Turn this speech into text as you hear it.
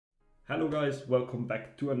Hello guys, welcome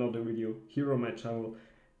back to another video here on my channel,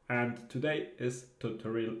 and today is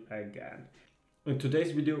tutorial again. In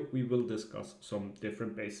today's video we will discuss some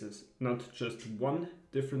different bases, not just one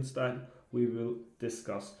different style. We will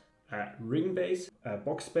discuss a ring base, a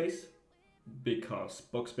box base, because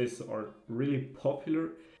box bases are really popular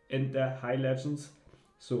in the high legends,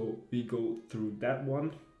 so we go through that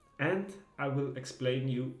one, and I will explain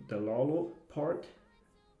you the Lalo part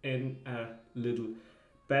in a little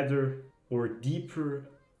better or deeper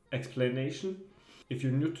explanation. If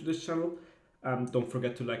you're new to this channel, don't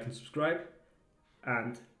forget to like and subscribe,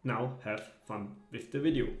 and now have fun with the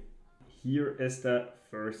video. Here is the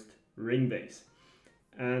first ring base,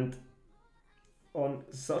 and on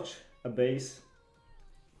such a base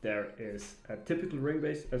there is a typical ring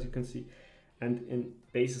base, as you can see, and in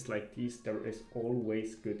bases like these there is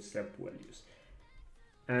always good step values.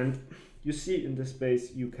 And you see in this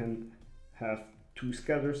base you can have two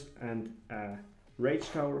scatters and a rage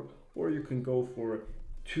tower, or you can go for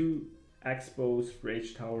two expos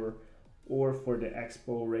rage tower, or for the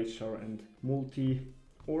expo rage tower and multi,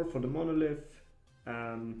 or for the monolith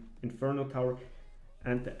inferno tower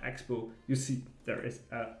and the expo. You see there is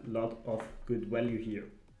a lot of good value here.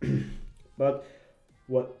 But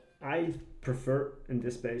what I prefer in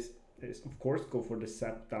this base is of course go for the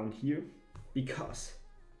zap down here, because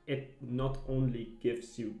it not only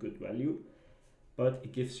gives you good value, but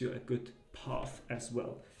it gives you a good path as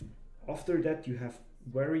well. After that you have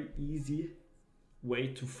very easy way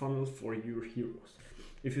to funnel for your heroes.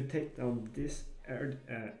 If you take down this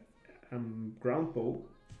ground bow,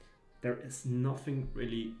 there is nothing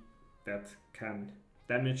really that can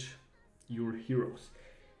damage your heroes.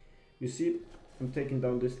 You see, I'm taking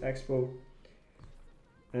down this expo,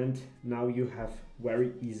 and now you have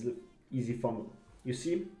very easy funnel. You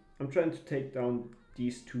see, I'm trying to take down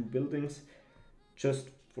these two buildings just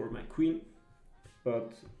for my queen,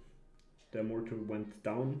 but the mortar went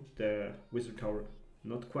down, the wizard tower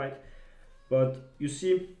not quite. But you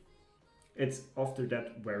see, it's after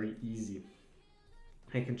that very easy.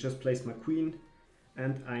 I can just place my queen,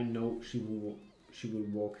 and I know she will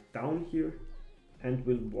walk down here and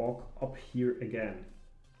will walk up here again.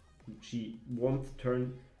 She won't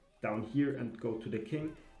turn down here and go to the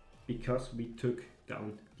king, because we took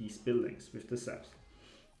down these buildings with the saps.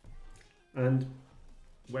 And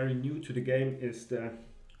very new to the game is the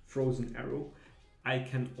frozen arrow. I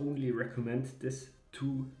can only recommend this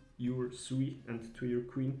to your Sui and to your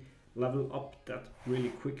queen. Level up that really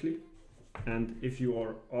quickly. And if you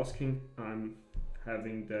are asking, I'm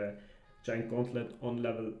having the giant gauntlet on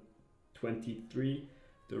level 23,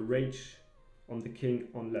 the rage on the king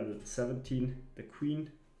on level 17, the queen,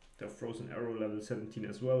 the frozen arrow level 17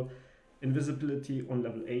 as well, invisibility on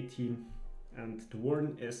level 18, and the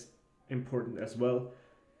warden is important as well.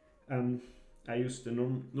 I use the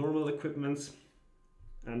normal equipments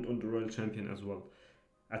and on the royal champion as well.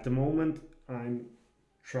 At the moment I'm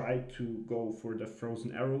trying to go for the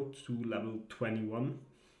frozen arrow to level 21,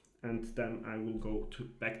 and then I will go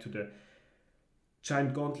back to the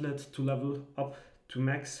giant gauntlet to level up to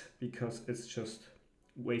max, because it's just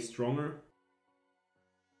way stronger.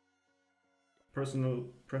 Personal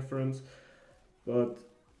preference, but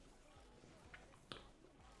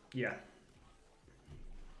yeah.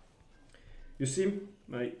 You see,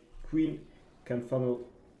 my queen can funnel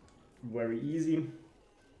very easy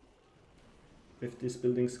with this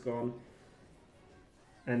building's gone,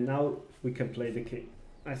 and now we can play the king.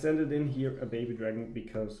 I sent it in here a baby dragon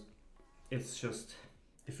because it's just,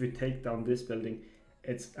 if we take down this building,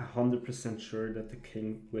 it's 100% sure that the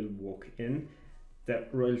king will walk in. The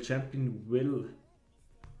royal champion will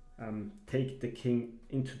take the king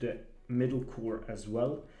into the middle core as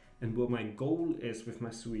well. And what my goal is with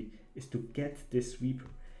my Sui is to get this sweeper,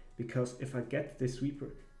 because if I get this sweeper,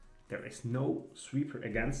 there is no sweeper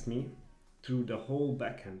against me through the whole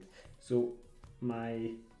backhand. So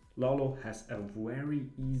my Lalo has a very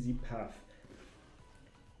easy path.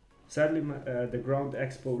 Sadly, the ground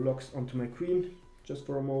expo locks onto my queen just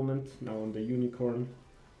for a moment, now on the unicorn.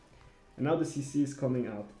 And now the CC is coming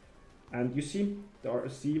out. And you see the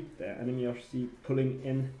RC, the enemy RC, pulling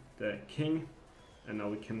in the king. And now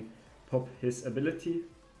we can pop his ability.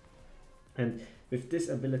 And with this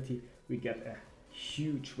ability, we get a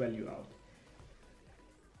huge value out.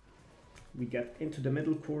 We get into the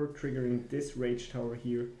middle core, triggering this rage tower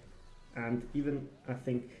here. And even, I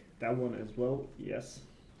think, that one as well. Yes.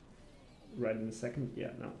 Right in a second.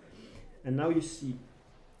 Yeah, now. And now you see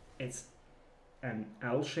it's an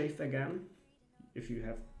L shape again. If you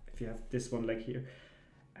have this one like here.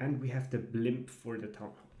 And we have the blimp for the town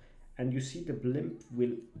hall. And you see the blimp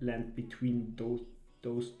will land between those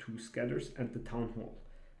those two scatters and the town hall,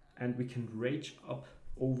 and we can rage up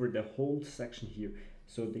over the whole section here.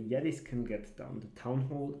 So the Yetis can get down the town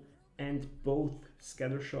hall and both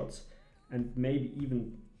scatter shots, and maybe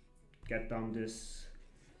even get down this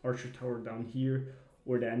archer tower down here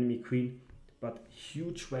or the enemy queen, but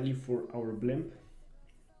huge value for our blimp.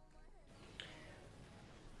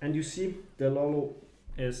 And you see the Lalo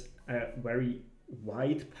is a very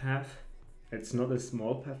wide path, it's not a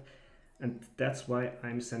small path, and that's why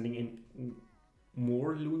I'm sending in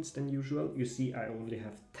more loons than usual. You see I only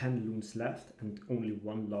have 10 loons left and only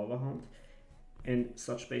 1 lava hound. In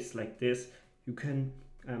such base like this you can,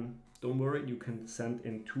 don't worry, you can send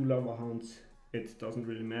in 2 lava hounds, it doesn't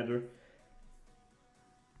really matter.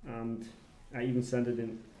 And I even sent it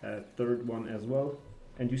in a third one as well.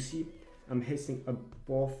 And you see I'm hasting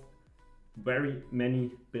above very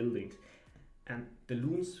many buildings, and the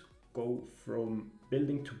loons go from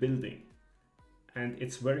building to building, and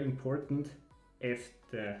it's very important if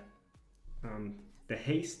the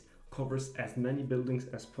haste covers as many buildings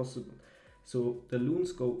as possible. So the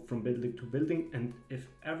loons go from building to building, and if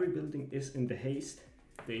every building is in the haste,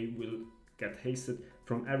 they will get hasted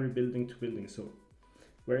from every building to building. So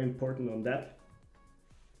very important on that.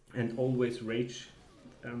 And always rage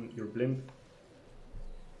your blimp.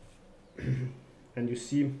 And you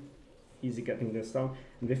see easy getting this down.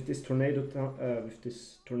 And with this tornado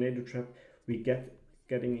trap, we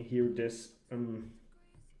getting here this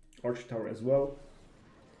arch tower as well,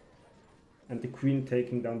 and the queen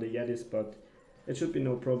taking down the Yetis, but it should be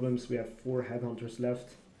no problems. We have 4 headhunters left,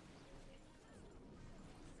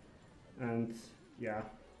 and yeah,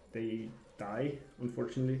 they die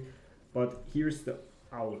unfortunately. But here's the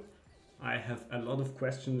owl. I have a lot of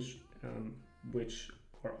questions which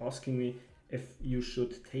are asking me if you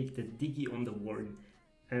should take the Diggy on the warden,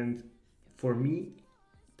 and for me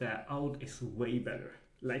the owl is way better.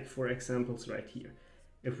 Like for examples right here,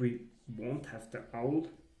 if we won't have the owl,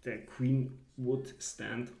 the queen would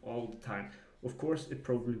stand all the time. Of course it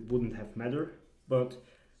probably wouldn't have mattered, but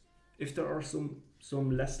if there are some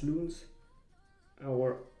less loons,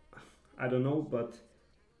 or I don't know, but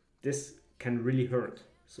this can really hurt.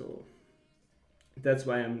 So that's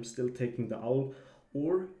why I'm still taking the owl.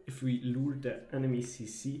 Or if we lure the enemy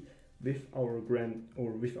CC with our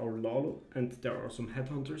with our Lalo, and there are some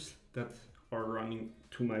headhunters that are running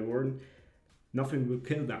to my warden, nothing will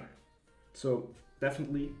kill them. So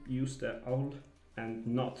definitely use the owl and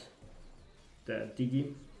not the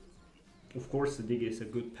Diggy. Of course the Diggy is a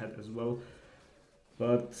good pet as well,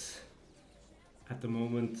 but at the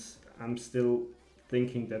moment I'm still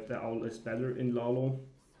thinking that the owl is better in Lalo.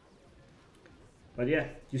 But yeah,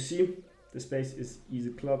 you see the space is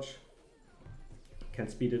easy clutch, can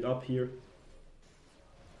speed it up here,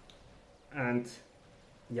 and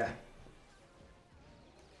yeah,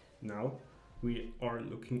 now we are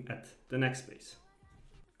looking at the next base.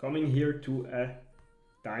 Coming here to a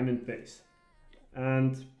diamond base,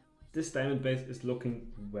 and this diamond base is looking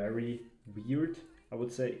very weird, I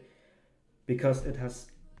would say, because it has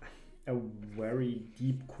a very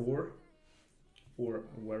deep core, or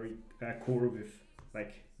a very core with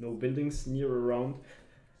like no buildings near around.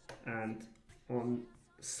 And on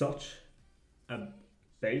such a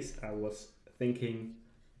base I was thinking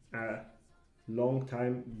a long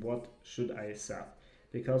time, what should I sap?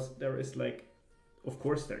 Because there is like, of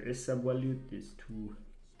course there is sub value, these 2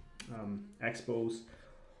 expos,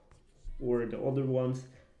 or the other ones,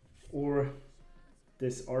 or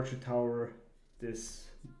this archer tower, this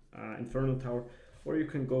infernal tower, or you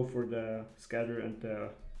can go for the scatter and the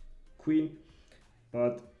queen.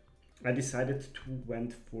 But I decided to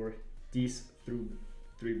went for these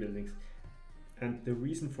 3 buildings, and the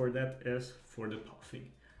reason for that is for the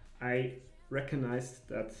pathing. I recognized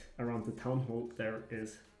that around the town hall there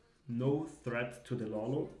is no threat to the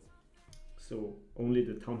Lalo, so only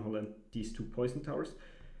the town hall and these 2 poison towers.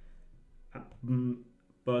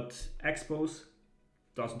 But expos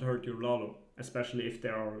doesn't hurt your Lalo, especially if they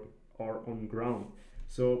are on ground.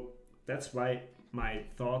 So that's why my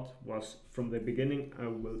thought was from the beginning, I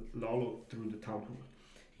will Lalo through the town hall.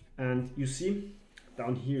 And you see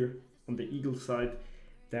down here on the eagle side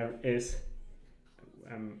there is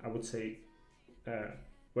I would say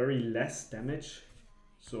very less damage,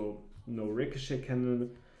 so no ricochet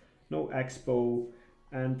cannon, no expo,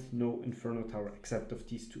 and no inferno tower except of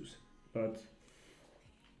these 2s. But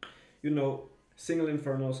you know, single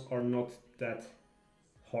infernos are not that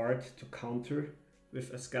hard to counter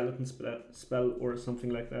with a skeleton spell or something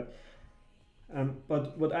like that.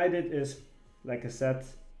 But what I did is, like I said,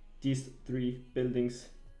 these 3 buildings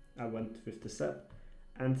I went with the set,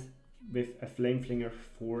 and with a flame flinger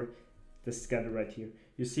for the scatter right here.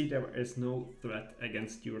 You see there is no threat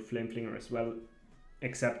against your flame flinger as well,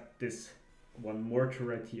 except this one mortar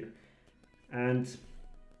right here. And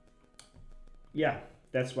yeah,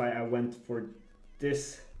 that's why I went for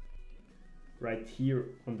this right here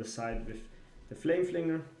on the side with the flame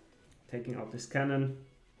flinger, taking out this cannon,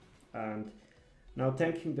 and now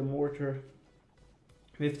tanking the mortar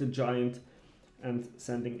with the giant and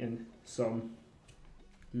sending in some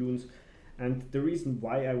loons. And the reason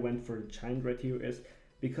why I went for the giant right here is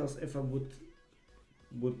because if I would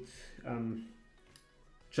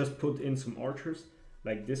just put in some archers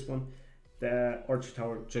like this one, the archer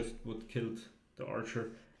tower just would kill the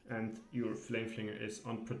archer and your flame flinger is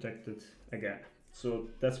unprotected again. So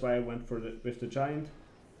that's why I went for with the giant.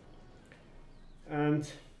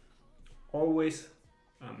 And always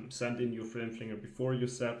send in your flame flinger before you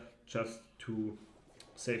zap, just to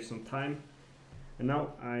save some time. And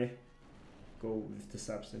now I go with the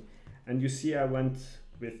zaps in. And you see I went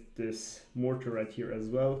with this mortar right here as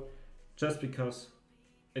well, just because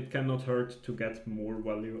it cannot hurt to get more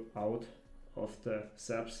value out of the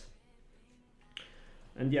zaps.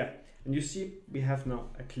 And yeah, and you see we have now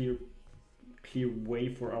a clear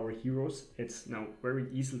way for our heroes. It's now very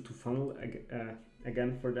easy to funnel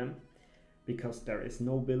again for them, because there is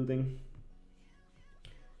no building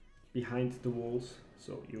behind the walls,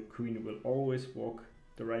 so your queen will always walk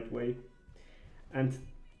the right way. And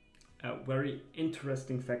a very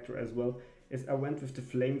interesting factor as well is I went with the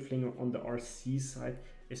flame flinger on the RC side,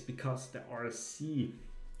 is because the RC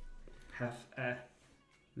have a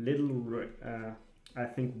little I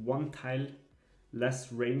think one tile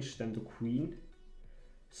less range than the queen,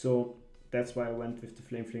 so that's why I went with the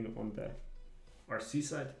flame flinger on the RC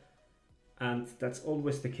side. And that's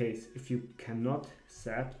always the case. If you cannot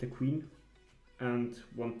zap the queen and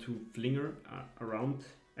want to flinger around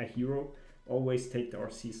a hero, always take the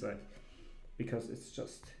RC side, because it's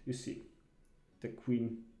just, you see, the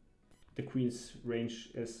queen's range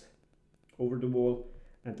is over the wall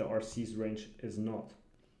and the RC's range is not.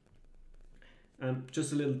 And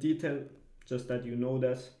just a little detail, just that you know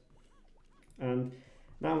that. And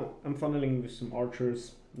now I'm funneling with some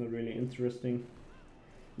archers, not really interesting.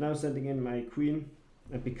 Now sending in my queen,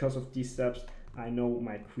 and because of these steps I know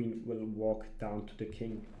my queen will walk down to the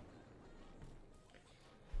king.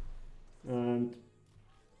 And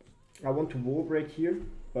I want to wall break here,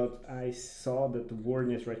 but I saw that the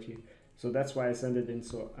warden is right here, so that's why I sent it in,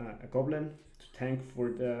 so a goblin to tank for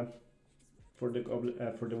the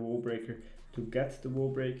wall breaker, to get the wall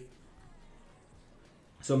break.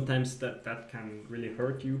 Sometimes that can really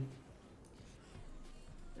hurt you.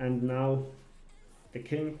 And now the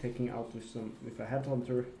king taking out with a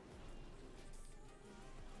headhunter.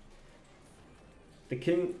 The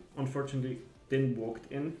king unfortunately didn't walk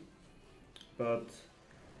in, but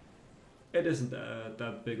it isn't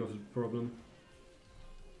that big of a problem.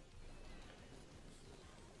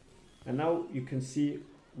 And now you can see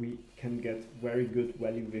we can get very good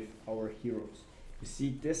value with our heroes. You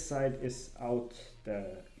see this side is out, the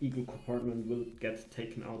eagle compartment will get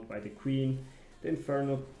taken out by the queen, the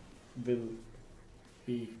inferno will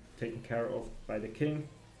be taken care of by the king,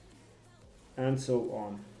 and so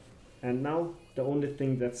on. And now the only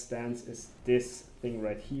thing that stands is this thing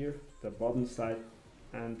right here, the bottom side,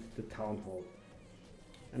 and the town hall.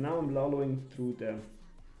 And now I'm laloing through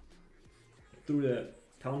the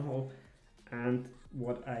town hall, and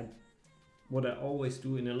what I always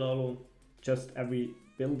do in a lalo, just every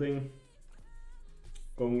building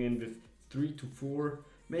going in with 3 to 4,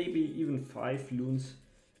 maybe even 5 loons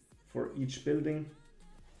for each building.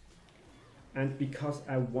 And because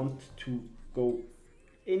I want to go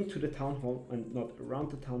into the town hall and not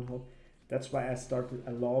around the town hall, that's why I started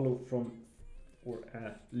a lalo or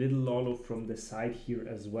a little lalo from the side here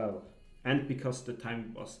as well. And because the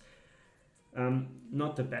time was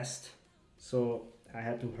not the best, so I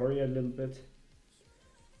had to hurry a little bit.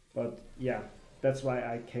 But yeah, that's why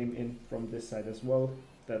I came in from this side as well,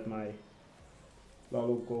 that my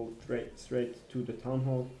lalo go straight to the town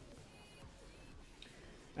hall.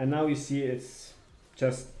 And now you see it's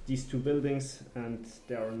just these 2 buildings, and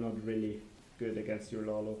they are not really good against your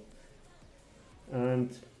lalo.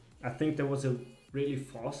 And I think there was a really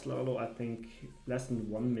fast lalo, I think less than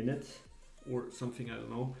 1 minute or something, I don't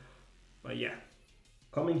know. But yeah,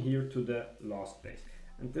 coming here to the last base,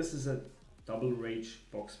 and this is a double rage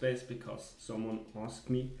box base, because someone asked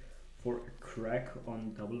me for a crack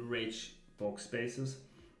on double rage box bases.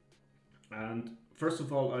 And first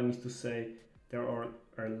of all, I need to say there are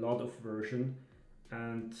a lot of versions,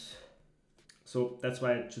 and so that's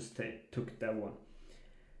why I just took that one.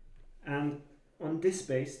 And on this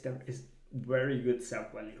base there is very good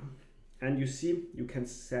zap value, And you see, you can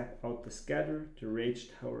zap out the scatter, the rage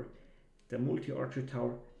tower, the multi-archer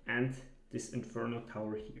tower, and this inferno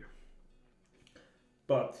tower here.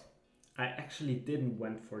 But I actually didn't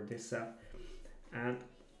went for this zap, and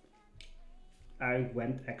I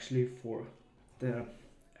went actually for the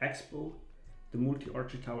expo, the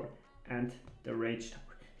multi-archer tower, and the rage tower.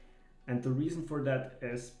 And the reason for that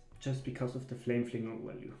is just because of the flame flinger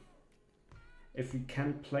value. If we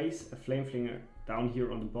can place a flame flinger down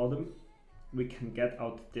here on the bottom, we can get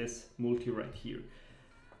out this multi right here.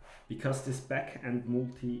 Because this backhand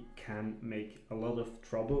multi can make a lot of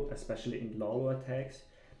trouble, especially in Lalo attacks.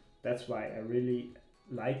 That's why I really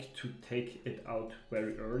like to take it out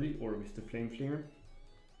very early or with the flame flinger.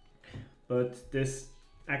 But this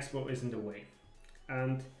expo is in the way.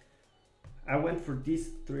 And I went for these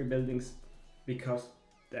 3 buildings because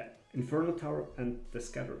the inferno tower and the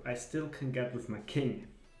scatter I still can get with my king.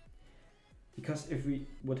 Because if we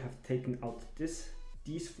would have taken out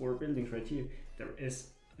these 4 buildings right here, there is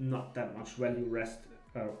not that much value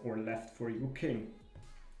or left for your king.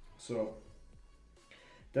 So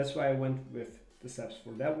that's why I went with the zaps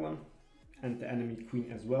for that one and the enemy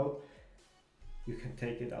queen as well. You can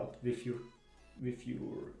take it out with your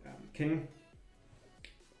king.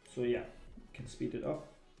 So yeah, you can speed it up.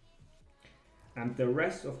 And the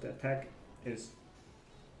rest of the attack is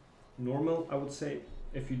normal, I would say.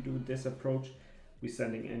 If you do this approach, we're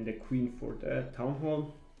sending in the queen for the town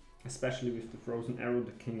hall, especially with the frozen arrow.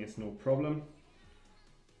 The king is no problem.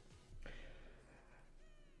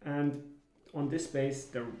 And on this base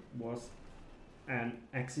there was an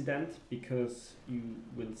accident, because you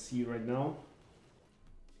will see right now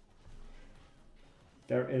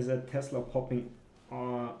there is a Tesla popping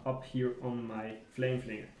up here on my flame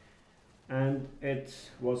flinger, and it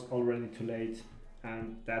was already too late,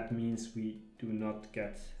 and that means we do not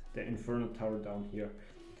get the inferno tower down here.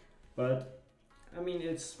 But I mean,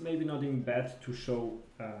 it's maybe not even bad to show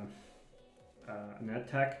an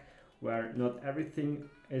attack where not everything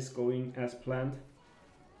is going as planned.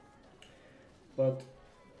 But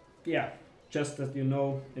yeah, just that you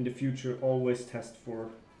know, in the future always test for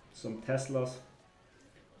some Teslas.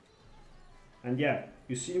 And yeah,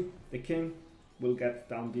 you see, the king will get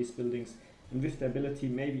down these buildings, and with the ability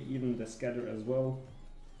maybe even the scatter as well.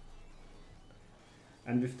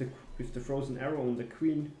 And with the frozen arrow on the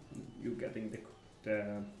queen, you're getting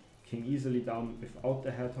the king easily down without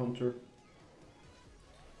the headhunter.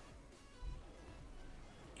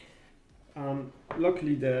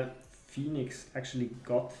 Luckily the Phoenix actually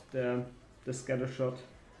got the scatter shot.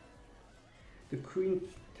 The queen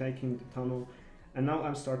taking the tunnel, and now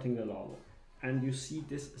I'm starting the Lalo. And you see,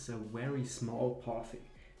 this is a very small pathing,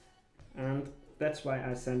 and that's why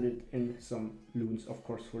I send it in some loons, of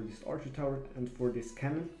course, for this archer tower and for this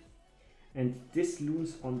cannon. And these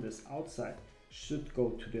loons on this outside should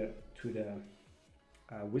go to the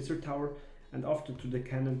wizard tower, and after to the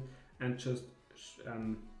cannon, and just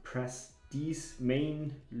press these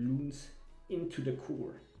main loons into the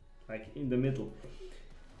core, like in the middle.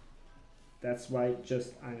 That's why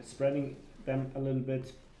just I'm spreading them a little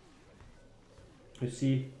bit. You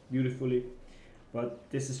see, beautifully, but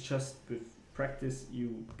this is just with practice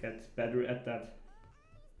you get better at that.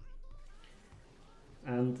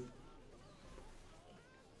 And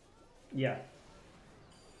yeah,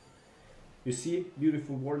 you see,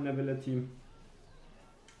 beautiful warden ability,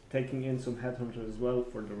 taking in some headhunter as well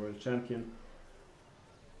for the royal champion.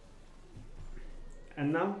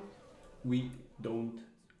 And now we don't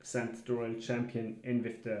send the royal champion in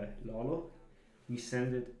with the Lalo, we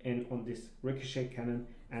send it in on this ricochet cannon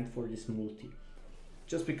and for this multi.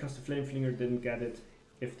 Just because the flame flinger didn't get it,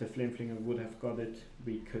 if the flame flinger would have got it,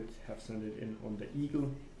 we could have sent it in on the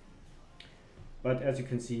eagle. But as you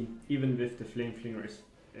can see, even with the flame flinger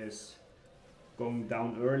is going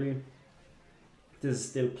down early, this is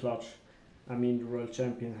still clutch. I mean, the royal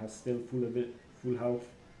champion has still full health,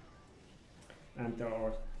 and there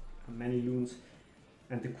are many loons,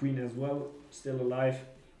 and the queen as well, still alive.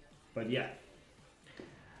 But yeah,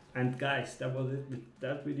 and guys, that was it with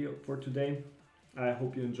that video for today. I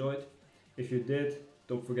hope you enjoyed. If you did,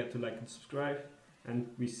 don't forget to like and subscribe, and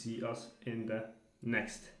we see us in the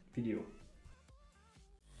next video.